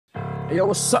Yo,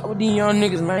 what's up with these young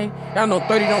niggas, man? Y'all know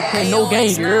 30 don't play no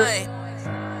games, you heard?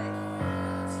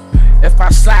 If I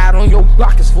slide on your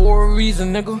block, it's for a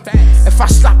reason, nigga. If I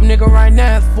stop a nigga right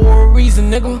now, it's for a reason,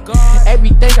 nigga.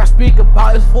 Everything I speak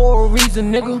about is for a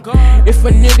reason, nigga. If a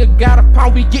nigga got a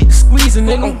pound, we get to squeezing,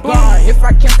 nigga. If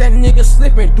I catch that nigga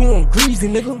slipping, do him greasy,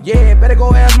 nigga. Yeah, better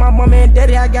go ask my mama and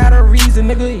daddy, I got a reason,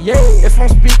 nigga. Yeah, if I'm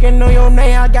speaking on your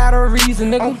name, I got a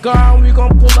reason, nigga. Oh God, we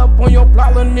gon' pull up on your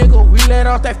block, little nigga. We let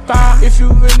off that fire. If you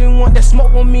really want that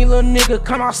smoke with me, little nigga,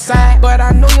 come outside. But I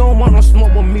know you don't want no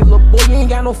smoke with me, little boy, you ain't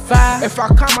got no fire. If I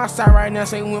come outside right now,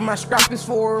 say when my scrap is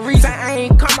for a reason. I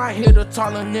ain't come out here to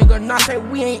tell a nigga, not say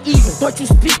we ain't even. But you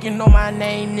speaking on my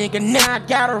name, nigga, now I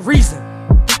got a reason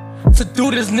to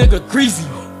do this nigga greasy.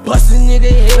 Bustin' nigga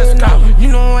head now, you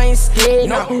know I ain't scared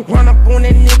now. Run up on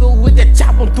that nigga with that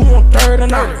chopper, doing third or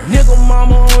not. Nigga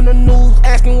mama on the news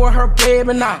asking where her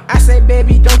baby now. I say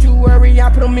baby don't you worry,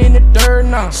 I put him in the dirt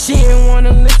now. She ain't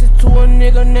wanna listen to a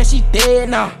nigga, now she dead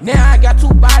now. Now I got 2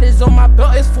 bodies on my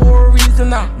belt, it's for a reason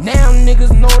now. Now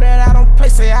niggas know that I don't play,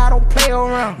 say I don't play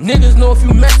around. Niggas know if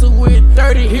you messin' with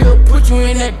 30, he'll put you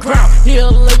in that ground.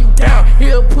 He'll lay you down,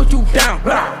 he'll put you down.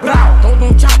 Blah, blah.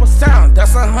 Don't chopper sound,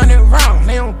 that's 100 rounds.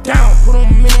 Lay on down, put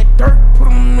him in that dirt, put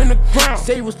him in the ground.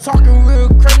 Say you was talking real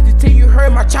crazy till you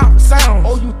heard my chopper sound.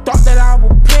 Oh, you thought that I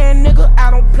was playing, nigga, I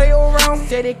don't play around.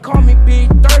 Say they call me Big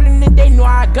 30 and they know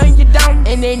I gun you down.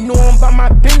 And they know I'm about my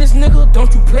business, nigga,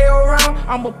 don't you play around.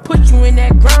 I'ma put you in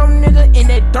that ground, nigga, in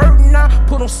that dirt now.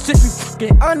 Put 'em 6 feet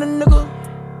fucking under, nigga.